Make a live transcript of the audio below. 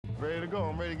Ready to go.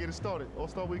 I'm ready to get it started.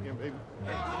 All-Star Weekend, baby. And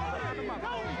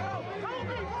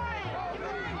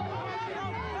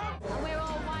we're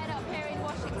all wired up here in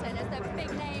Washington as the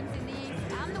big names in the East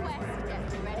and the West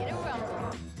get ready to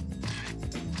rumble.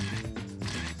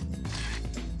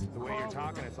 The way you're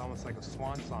talking, it's almost like a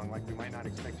swan song, like we might not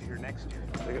expect to hear next year.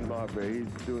 Look at Marbury.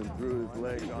 He's doing through his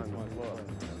legs on the floor.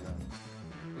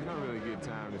 You don't really get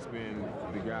time to spend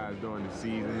the guys during the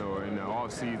season or in the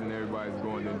off season. Everybody's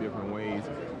going in different ways.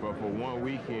 But for one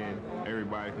weekend,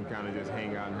 everybody can kind of just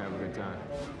hang out and have a good time.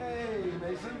 Hey,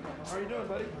 Mason. How you doing,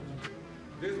 buddy?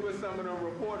 This is what some of the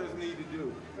reporters need to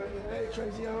do. Hey,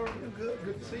 Tracy, how are you? Good.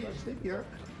 Good to see you. Sleepy, huh?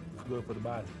 Good for the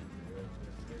body.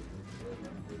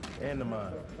 And the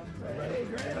mind. Hey,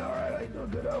 Grant, all right. How you doing?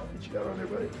 Good outfit you got on there,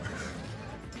 buddy.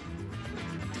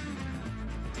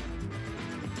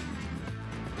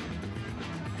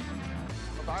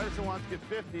 If Iverson wants to get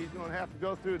 50, he's going to have to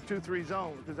go through a 2-3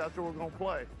 zone because that's where we're going to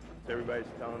play. Everybody's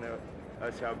telling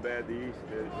us how bad the East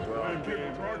is. Well,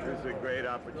 this is a great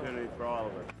opportunity for all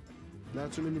of us.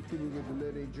 Not too many people get to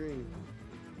live their dream.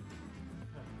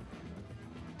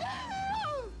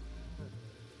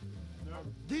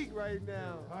 I'm geek right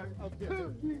now. I'm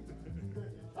geek.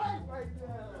 Right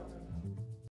now.